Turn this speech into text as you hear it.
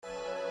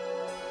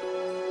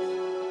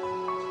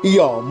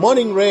Your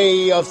morning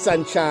ray of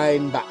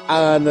sunshine by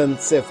Anand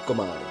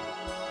Sivkumar.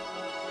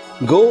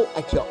 Go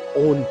at your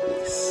own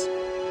pace.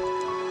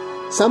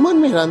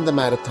 Someone may run the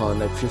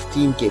marathon at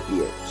 15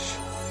 kph,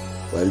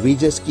 while we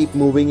just keep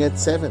moving at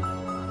 7.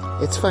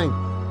 It's fine.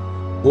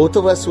 Both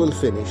of us will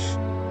finish,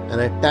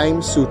 and at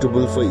times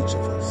suitable for each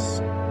of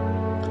us.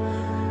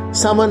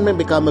 Someone may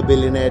become a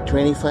billionaire at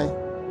 25,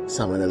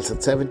 someone else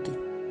at 70.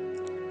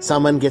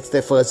 Someone gets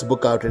their first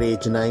book out at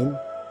age 9,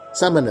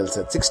 someone else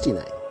at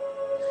 69.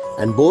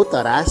 And both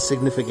are as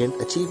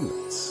significant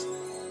achievements.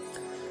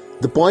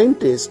 The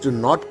point is to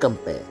not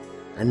compare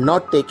and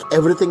not take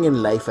everything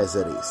in life as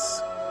a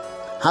race.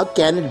 How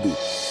can it be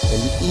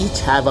when we each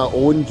have our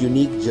own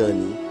unique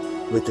journey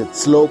with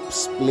its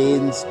slopes,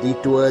 plains,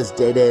 detours,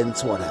 dead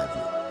ends, what have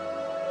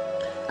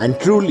you? And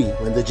truly,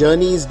 when the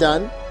journey is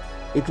done,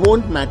 it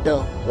won't matter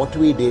what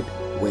we did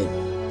when,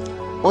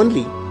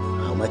 only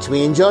how much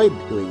we enjoyed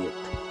doing it.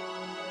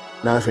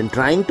 Now, if in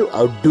trying to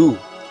outdo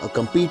or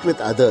compete with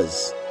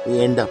others, we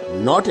end up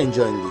not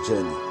enjoying the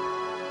journey,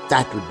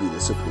 that would be the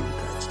supreme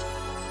tragedy.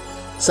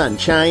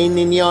 Sunshine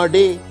in your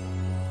day.